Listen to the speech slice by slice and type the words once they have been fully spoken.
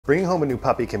Bringing home a new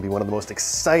puppy can be one of the most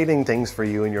exciting things for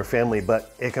you and your family,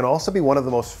 but it can also be one of the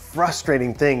most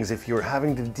frustrating things if you're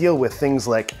having to deal with things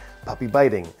like puppy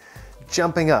biting,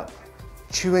 jumping up,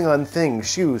 chewing on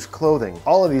things, shoes, clothing.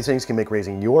 All of these things can make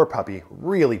raising your puppy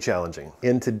really challenging.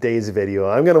 In today's video,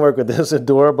 I'm gonna work with this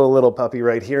adorable little puppy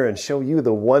right here and show you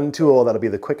the one tool that'll be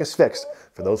the quickest fix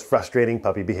for those frustrating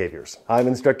puppy behaviors. I'm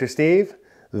Instructor Steve.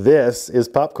 This is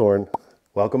Popcorn.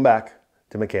 Welcome back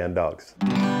to McCann Dogs.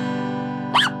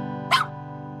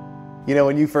 You know,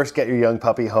 when you first get your young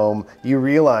puppy home, you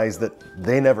realize that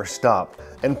they never stop.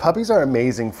 And puppies are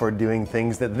amazing for doing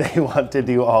things that they want to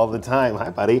do all the time.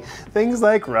 Hi, buddy. Things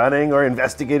like running or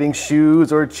investigating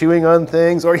shoes or chewing on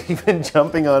things or even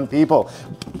jumping on people.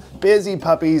 Busy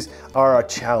puppies are a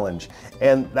challenge.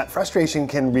 And that frustration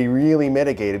can be really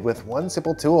mitigated with one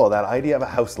simple tool, that idea of a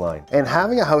house line. And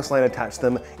having a house line attached to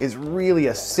them is really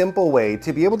a simple way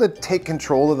to be able to take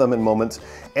control of them in moments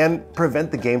and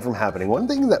prevent the game from happening. One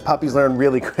thing that puppies learn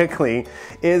really quickly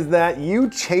is that you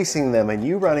chasing them and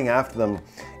you running after them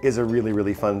is a really,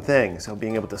 really fun thing. So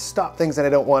being able to stop things that I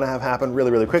don't want to have happen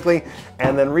really, really quickly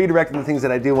and then redirecting the things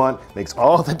that I do want makes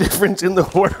all the difference in the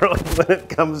world when it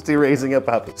comes to raising a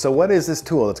puppy. So what is this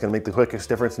tool that's going to make the quickest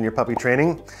difference in your puppy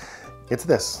training? It's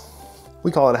this.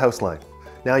 We call it a house line.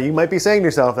 Now you might be saying to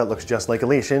yourself, that looks just like a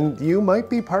leash, and you might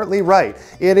be partly right.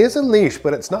 It is a leash,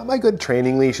 but it's not my good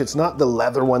training leash. It's not the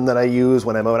leather one that I use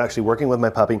when I'm out actually working with my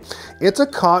puppy. It's a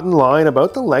cotton line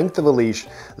about the length of a leash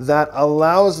that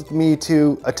allows me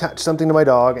to attach something to my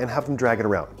dog and have them drag it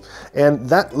around. And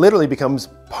that literally becomes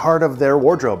part of their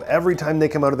wardrobe. Every time they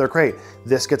come out of their crate,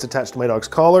 this gets attached to my dog's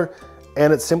collar,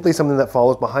 and it's simply something that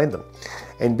follows behind them.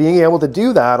 And being able to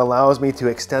do that allows me to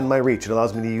extend my reach. It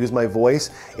allows me to use my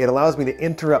voice. It allows me to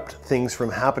interrupt things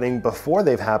from happening before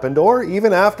they've happened or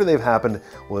even after they've happened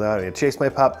without having to chase my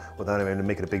pup, without having to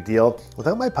make it a big deal,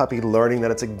 without my puppy learning that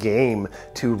it's a game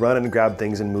to run and grab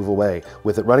things and move away.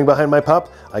 With it running behind my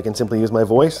pup, I can simply use my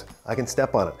voice. I can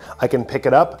step on it. I can pick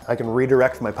it up. I can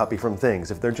redirect my puppy from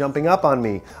things. If they're jumping up on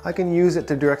me, I can use it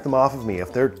to direct them off of me.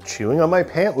 If they're chewing on my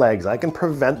pant legs, I can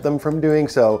prevent them from doing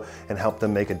so and help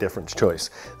them make a different choice.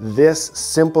 This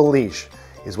simple leash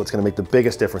is what's going to make the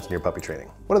biggest difference in your puppy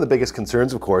training. One of the biggest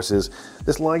concerns, of course, is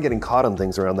this line getting caught on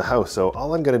things around the house. So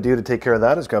all I'm going to do to take care of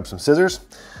that is grab some scissors,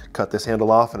 cut this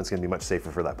handle off, and it's going to be much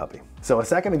safer for that puppy. So a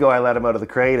second ago, I let him out of the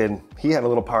crate and he had a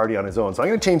little party on his own. So I'm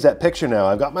going to change that picture now.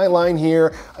 I've got my line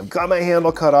here. I've got my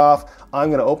handle cut off. I'm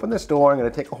going to open this door. I'm going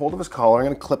to take a hold of his collar. I'm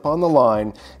going to clip on the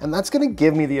line, and that's going to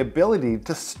give me the ability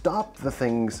to stop the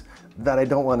things that I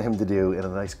don't want him to do in a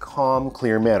nice, calm,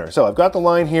 clear manner. So I've got the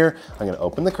line here. I'm going to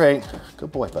open the crate.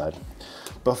 Good boy, bud.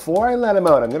 Before I let him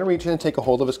out, I'm going to reach in and take a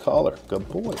hold of his collar. Good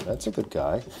boy, that's a good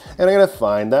guy. And I'm going to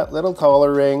find that little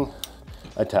collar ring,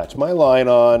 attach my line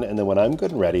on, and then when I'm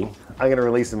good and ready, I'm going to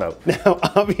release him out. Now,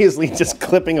 obviously, just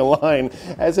clipping a line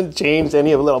hasn't changed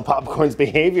any of Little Popcorn's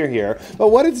behavior here, but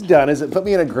what it's done is it put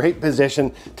me in a great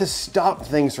position to stop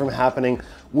things from happening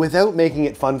without making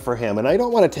it fun for him. And I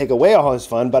don't want to take away all his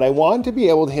fun, but I want to be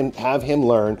able to have him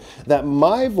learn that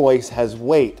my voice has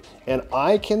weight and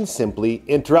I can simply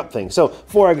interrupt things. So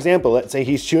for example, let's say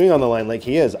he's chewing on the line like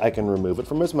he is. I can remove it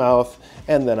from his mouth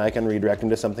and then I can redirect him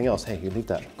to something else. Hey, you leave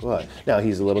that, go ahead. Now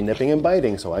he's a little nipping and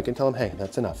biting, so I can tell him, hey,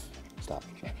 that's enough, stop.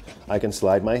 I can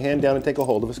slide my hand down and take a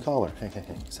hold of his collar. Hey, hey,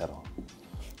 hey, settle.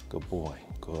 Good boy,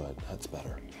 good, that's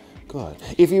better, good.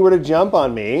 If he were to jump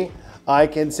on me, I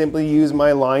can simply use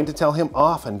my line to tell him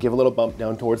off and give a little bump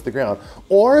down towards the ground.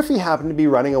 Or if he happened to be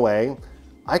running away,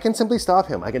 I can simply stop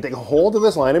him. I can take a hold of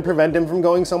this line and prevent him from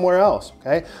going somewhere else,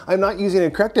 okay? I'm not using a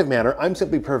corrective manner. I'm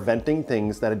simply preventing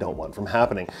things that I don't want from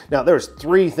happening. Now, there's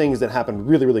three things that happened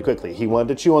really, really quickly. He wanted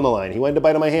to chew on the line. He wanted to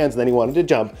bite on my hands, and then he wanted to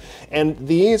jump. And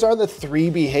these are the three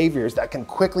behaviors that can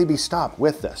quickly be stopped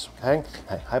with this, okay?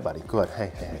 Hey, hi, buddy. Good.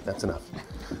 Hey, hey, hey, that's enough.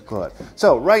 Good.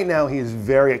 So right now, he is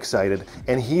very excited,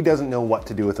 and he doesn't know what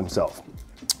to do with himself.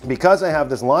 Because I have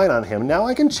this line on him, now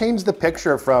I can change the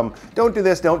picture from don't do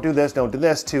this, don't do this, don't do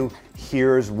this to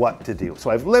here's what to do.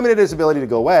 So I've limited his ability to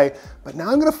go away, but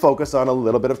now I'm going to focus on a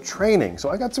little bit of training. So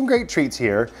I got some great treats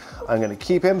here. I'm going to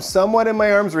keep him somewhat in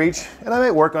my arm's reach, and I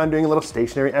might work on doing a little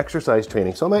stationary exercise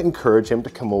training. So I might encourage him to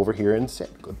come over here and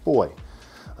sit. Good boy.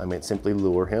 I might simply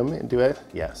lure him into a,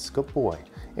 yes, good boy,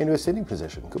 into a sitting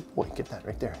position. Good boy, get that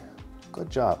right there. Good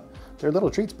job. They're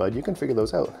little treats, bud. You can figure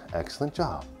those out. Excellent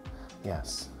job.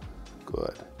 Yes,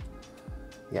 good,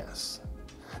 yes.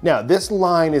 Now, this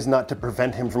line is not to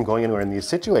prevent him from going anywhere in these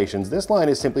situations. This line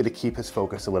is simply to keep his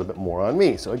focus a little bit more on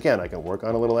me. So again, I can work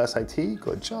on a little SIT,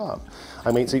 good job.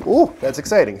 I might say, oh, that's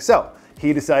exciting. So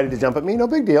he decided to jump at me, no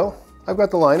big deal. I've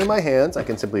got the line in my hands. I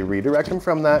can simply redirect him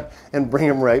from that and bring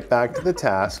him right back to the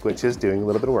task, which is doing a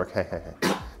little bit of work. Hey, hey,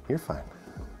 hey. You're fine.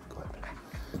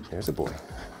 Good. There's a boy.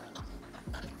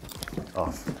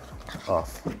 Off,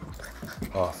 off,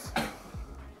 off.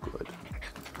 Good.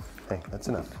 Hey, that's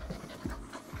enough.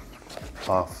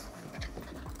 Off,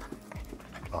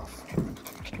 off,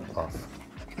 off.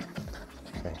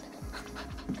 Okay.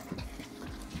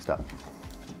 Stop,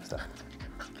 stop.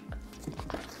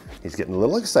 He's getting a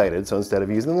little excited, so instead of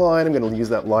using the line, I'm going to use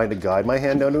that line to guide my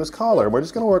hand down to his collar. We're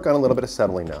just going to work on a little bit of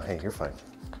settling now. Hey, you're fine.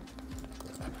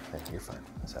 Hey, you're fine.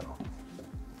 Settle.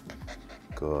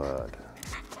 Good.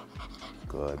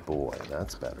 Good boy.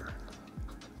 That's better.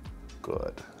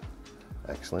 Good.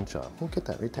 Excellent job. We'll get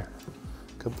that right there.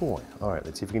 Good boy. All right,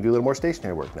 let's see if we can do a little more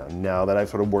stationary work now. Now that I've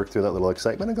sort of worked through that little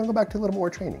excitement, I'm going to go back to a little more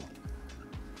training.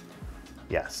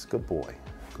 Yes, good boy.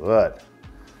 Good.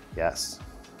 Yes.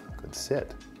 Good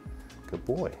sit. Good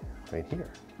boy. Right here.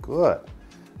 Good.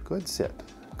 Good sit.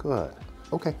 Good.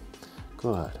 Okay.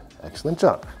 Good. Excellent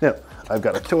job. Now, I've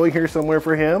got a toy here somewhere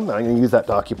for him. I'm going to use that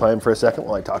to occupy him for a second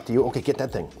while I talk to you. Okay, get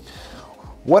that thing.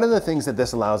 One of the things that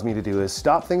this allows me to do is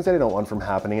stop things that I don't want from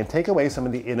happening and take away some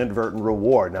of the inadvertent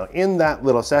reward. Now, in that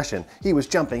little session, he was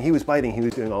jumping, he was biting, he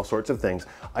was doing all sorts of things.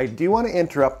 I do want to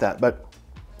interrupt that, but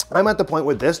I'm at the point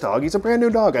with this dog, he's a brand new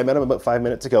dog, I met him about 5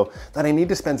 minutes ago, that I need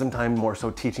to spend some time more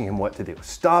so teaching him what to do.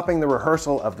 Stopping the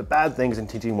rehearsal of the bad things and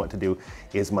teaching him what to do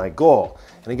is my goal.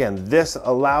 And again, this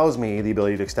allows me the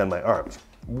ability to extend my arms.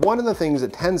 One of the things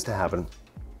that tends to happen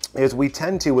is we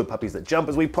tend to, with puppies that jump,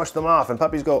 is we push them off and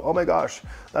puppies go, oh my gosh,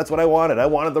 that's what I wanted. I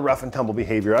wanted the rough and tumble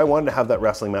behavior. I wanted to have that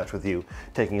wrestling match with you.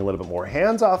 Taking a little bit more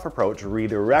hands-off approach,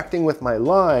 redirecting with my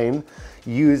line,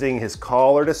 using his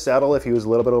collar to settle if he was a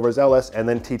little bit overzealous, and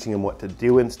then teaching him what to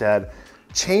do instead,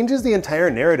 changes the entire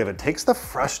narrative. It takes the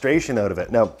frustration out of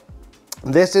it. Now,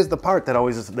 this is the part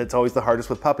that's always the hardest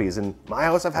with puppies. In my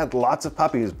house, I've had lots of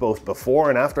puppies, both before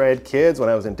and after I had kids, when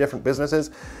I was in different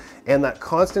businesses. And that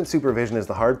constant supervision is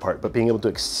the hard part, but being able to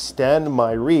extend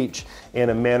my reach in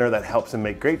a manner that helps him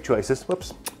make great choices.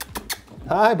 Whoops.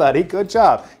 Hi, buddy, good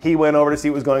job. He went over to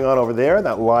see what was going on over there.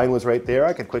 That line was right there.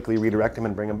 I could quickly redirect him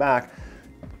and bring him back.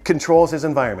 Controls his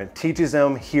environment, teaches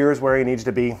him, here's where he needs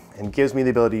to be, and gives me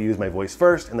the ability to use my voice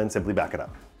first and then simply back it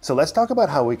up. So let's talk about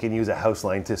how we can use a house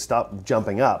line to stop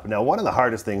jumping up. Now, one of the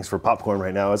hardest things for Popcorn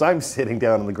right now is I'm sitting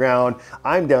down on the ground,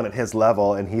 I'm down at his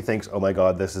level, and he thinks, oh my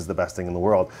God, this is the best thing in the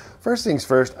world. First things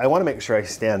first, I wanna make sure I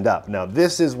stand up. Now,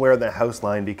 this is where the house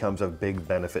line becomes a big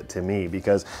benefit to me,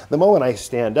 because the moment I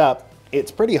stand up, it's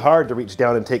pretty hard to reach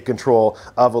down and take control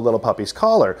of a little puppy's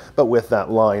collar. But with that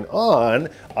line on,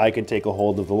 I can take a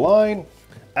hold of the line.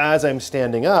 As I'm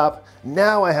standing up,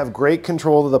 now I have great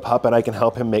control of the pup and I can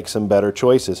help him make some better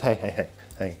choices. Hey, hey, hey,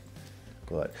 hey,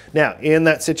 good. Now, in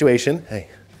that situation, hey,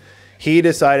 he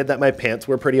decided that my pants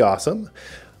were pretty awesome.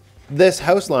 This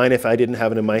house line, if I didn't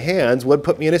have it in my hands, would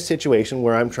put me in a situation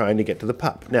where I'm trying to get to the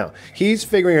pup. Now, he's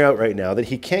figuring out right now that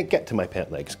he can't get to my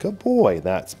pant legs. Good boy,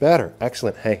 that's better.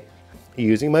 Excellent, hey.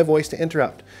 Using my voice to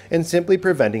interrupt and simply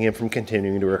preventing him from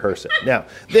continuing to rehearse it. Now,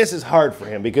 this is hard for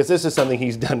him because this is something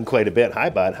he's done quite a bit. Hi,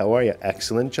 bud, how are you?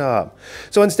 Excellent job.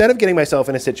 So instead of getting myself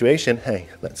in a situation, hey,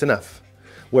 that's enough,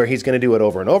 where he's gonna do it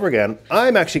over and over again,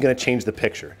 I'm actually gonna change the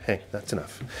picture. Hey, that's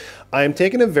enough. I'm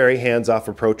taking a very hands-off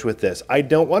approach with this. I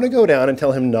don't wanna go down and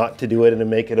tell him not to do it and to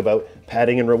make it about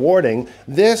petting and rewarding.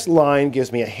 This line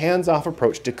gives me a hands-off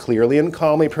approach to clearly and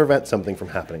calmly prevent something from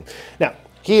happening. Now,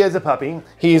 he is a puppy,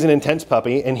 he's an intense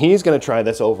puppy, and he's gonna try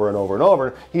this over and over and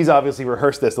over. He's obviously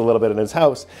rehearsed this a little bit in his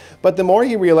house, but the more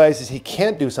he realizes he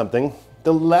can't do something,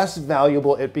 the less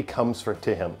valuable it becomes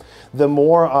to him. The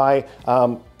more I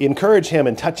encourage him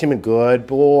and touch him and good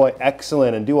boy,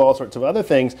 excellent, and do all sorts of other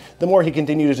things, the more he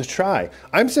continues to try.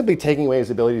 I'm simply taking away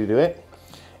his ability to do it,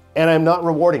 and I'm not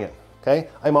rewarding it, okay?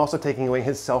 I'm also taking away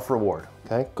his self-reward.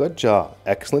 Okay, good job,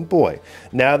 excellent boy.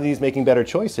 Now that he's making better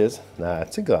choices,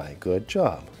 that's a guy, good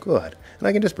job, good. And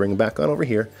I can just bring him back on over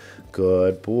here.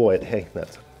 Good boy, hey,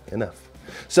 that's enough.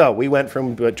 So we went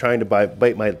from trying to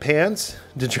bite my pants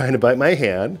to trying to bite my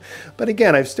hand. But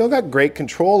again, I've still got great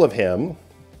control of him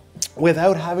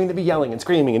without having to be yelling and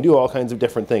screaming and do all kinds of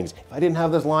different things. If I didn't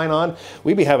have this line on,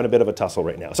 we'd be having a bit of a tussle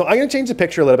right now. So I'm gonna change the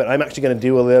picture a little bit. I'm actually gonna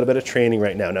do a little bit of training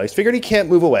right now. Now he's figured he can't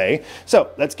move away, so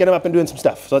let's get him up and doing some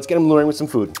stuff. So let's get him luring with some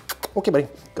food. Okay, buddy,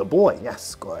 good boy,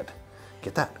 yes, good.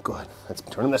 Get that, good. Let's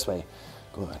turn him this way.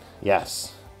 Good,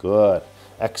 yes, good,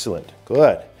 excellent,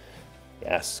 good.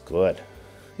 Yes, good.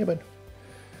 Yeah, bud.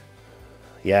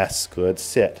 Yes, good,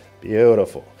 sit.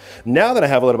 Beautiful. Now that I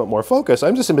have a little bit more focus,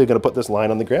 I'm just simply going to put this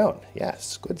line on the ground.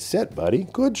 Yes, good sit, buddy.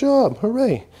 Good job.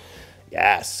 Hooray.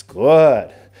 Yes,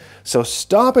 good. So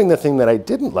stopping the thing that I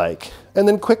didn't like, and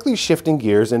then quickly shifting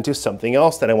gears into something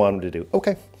else that I want him to do.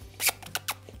 Okay.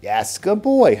 Yes, good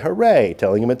boy, hooray.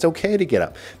 Telling him it's okay to get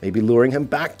up. Maybe luring him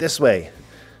back this way.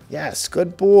 Yes,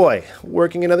 good boy.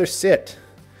 Working another sit.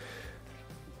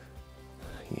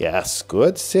 Yes,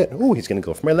 good sit. Oh, he's gonna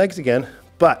go for my legs again.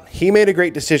 But he made a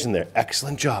great decision there.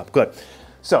 Excellent job, good.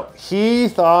 So he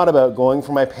thought about going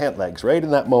for my pant legs right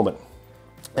in that moment.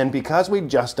 And because we'd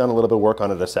just done a little bit of work on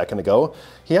it a second ago,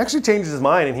 he actually changed his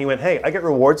mind and he went, hey, I get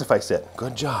rewards if I sit.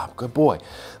 Good job, good boy.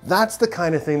 That's the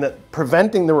kind of thing that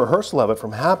preventing the rehearsal of it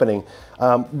from happening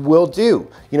will do.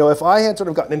 You know, if I had sort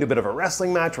of gotten into a bit of a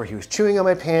wrestling match where he was chewing on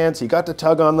my pants, he got to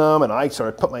tug on them, and I sort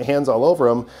of put my hands all over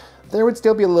him, there would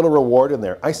still be a little reward in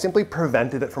there. I simply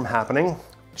prevented it from happening,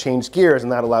 changed gears,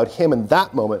 and that allowed him in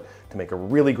that moment to make a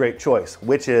really great choice,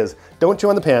 which is don't chew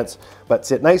on the pants, but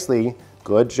sit nicely.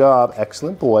 Good job,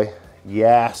 excellent boy.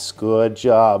 Yes, good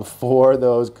job for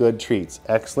those good treats.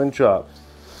 Excellent job.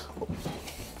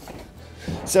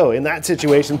 So in that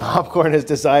situation, Popcorn has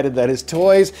decided that his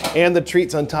toys and the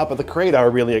treats on top of the crate are a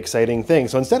really exciting thing.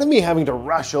 So instead of me having to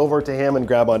rush over to him and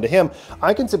grab onto him,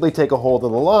 I can simply take a hold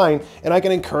of the line and I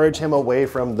can encourage him away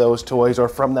from those toys or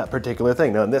from that particular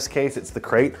thing. Now in this case, it's the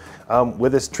crate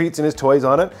with his treats and his toys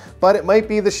on it, but it might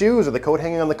be the shoes or the coat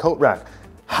hanging on the coat rack.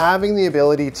 Having the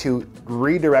ability to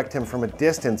redirect him from a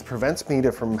distance prevents me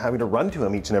from having to run to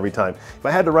him each and every time. If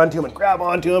I had to run to him and grab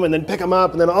onto him and then pick him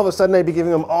up, and then all of a sudden I'd be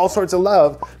giving him all sorts of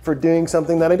love for doing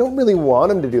something that I don't really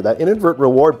want him to do. That inadvertent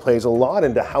reward plays a lot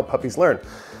into how puppies learn.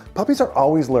 Puppies are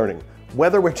always learning,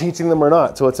 whether we're teaching them or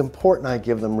not. So it's important I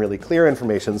give them really clear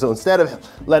information. So instead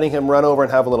of letting him run over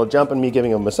and have a little jump and me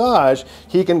giving him a massage,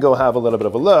 he can go have a little bit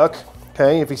of a look,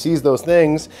 okay, if he sees those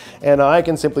things, and I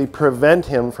can simply prevent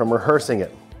him from rehearsing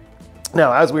it.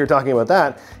 Now, as we were talking about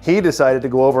that, he decided to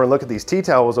go over and look at these tea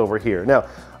towels over here. Now,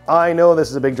 I know this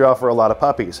is a big draw for a lot of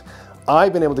puppies.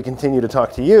 I've been able to continue to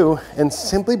talk to you, and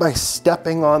simply by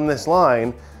stepping on this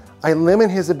line, I limit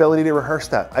his ability to rehearse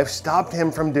that. I've stopped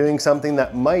him from doing something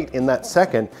that might, in that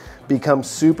second, become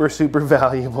super, super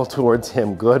valuable towards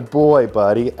him. Good boy,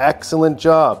 buddy. Excellent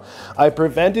job. I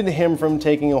prevented him from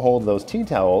taking a hold of those tea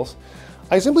towels.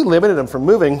 I simply limited him from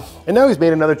moving, and now he's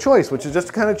made another choice, which is just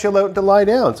to kind of chill out and to lie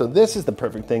down. So this is the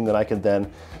perfect thing that I can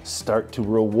then start to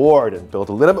reward and build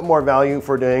a little bit more value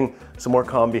for doing some more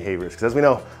calm behaviors. Because as we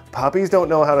know, puppies don't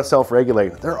know how to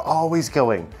self-regulate. They're always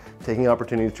going. Taking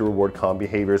opportunities to reward calm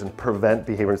behaviors and prevent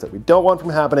behaviors that we don't want from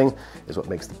happening is what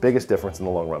makes the biggest difference in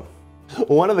the long run.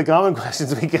 One of the common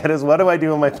questions we get is, what do I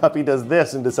do when my puppy does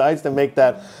this and decides to make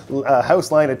that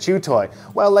house line a chew toy?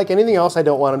 Well, like anything else I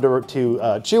don't want him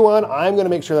to chew on, I'm gonna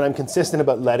make sure that I'm consistent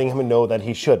about letting him know that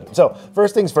he shouldn't. So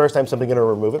first things first, I'm simply gonna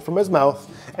remove it from his mouth,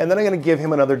 and then I'm gonna give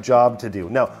him another job to do.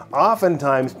 Now,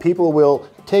 oftentimes people will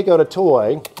take out a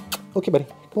toy. Okay, buddy,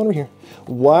 come on over here.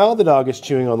 While the dog is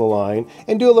chewing on the line,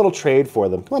 and do a little trade for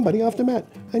them. Come on, buddy, off the mat.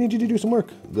 I need you to do some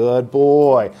work. Good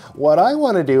boy. What I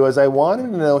want to do is I want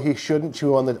him to know he shouldn't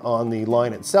chew on the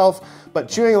line itself, but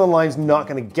chewing on the line is not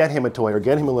going to get him a toy or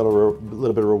get him a little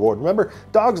bit of reward. Remember,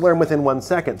 dogs learn within 1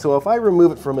 second, so if I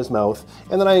remove it from his mouth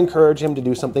and then I encourage him to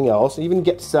do something else, even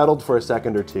get settled for a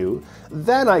second or two,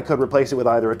 then I could replace it with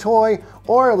either a toy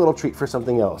or a little treat for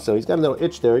something else. So he's got a little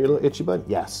itch there, your little itchy bud?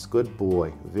 Yes, good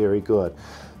boy, very good.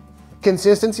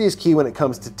 Consistency is key when it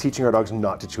comes to teaching our dogs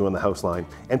not to chew on the house line.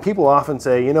 And people often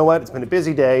say, you know what, it's been a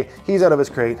busy day, he's out of his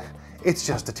crate, it's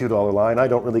just a $2 line, I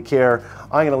don't really care,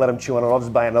 I'm gonna let him chew on it, I'll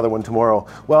just buy another one tomorrow.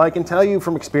 Well, I can tell you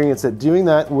from experience that doing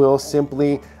that will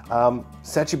simply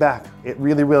set you back. It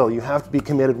really will. You have to be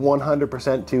committed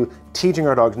 100% to teaching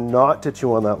our dogs not to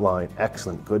chew on that line.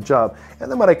 Excellent, good job.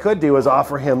 And then what I could do is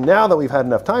offer him, now that we've had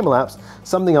enough time elapsed,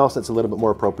 something else that's a little bit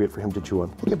more appropriate for him to chew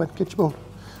on. Okay, bud, get your bone.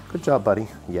 Good job, buddy.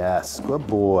 Yes, good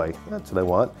boy. That's what I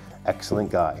want.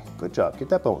 Excellent guy. Good job. Get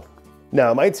that bone.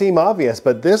 Now, it might seem obvious,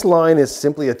 but this line is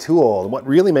simply a tool. What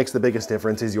really makes the biggest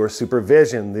difference is your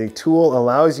supervision. The tool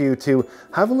allows you to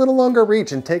have a little longer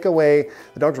reach and take away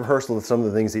the dog's rehearsal of some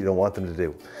of the things that you don't want them to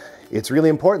do. It's really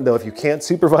important, though, if you can't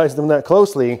supervise them that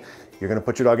closely, you're gonna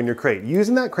put your dog in your crate.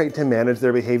 Using that crate to manage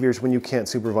their behaviors when you can't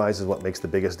supervise is what makes the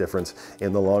biggest difference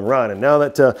in the long run. And now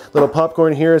that little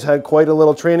Popcorn here has had quite a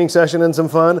little training session and some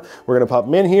fun, we're gonna pop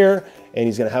him in here and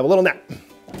he's gonna have a little nap.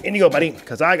 In you go, buddy,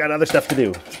 because I got other stuff to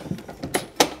do.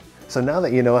 So now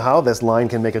that you know how this line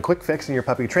can make a quick fix in your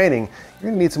puppy training, you're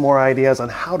gonna need some more ideas on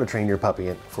how to train your puppy.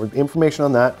 And for information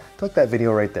on that, click that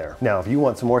video right there. Now, if you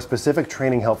want some more specific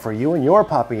training help for you and your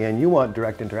puppy, and you want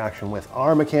direct interaction with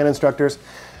our McCann instructors,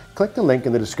 click the link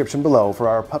in the description below for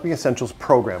our Puppy Essentials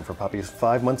program for puppies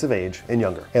 5 months of age and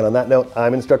younger. And on that note,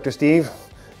 I'm Instructor Steve.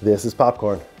 This is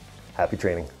Popcorn. Happy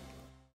training.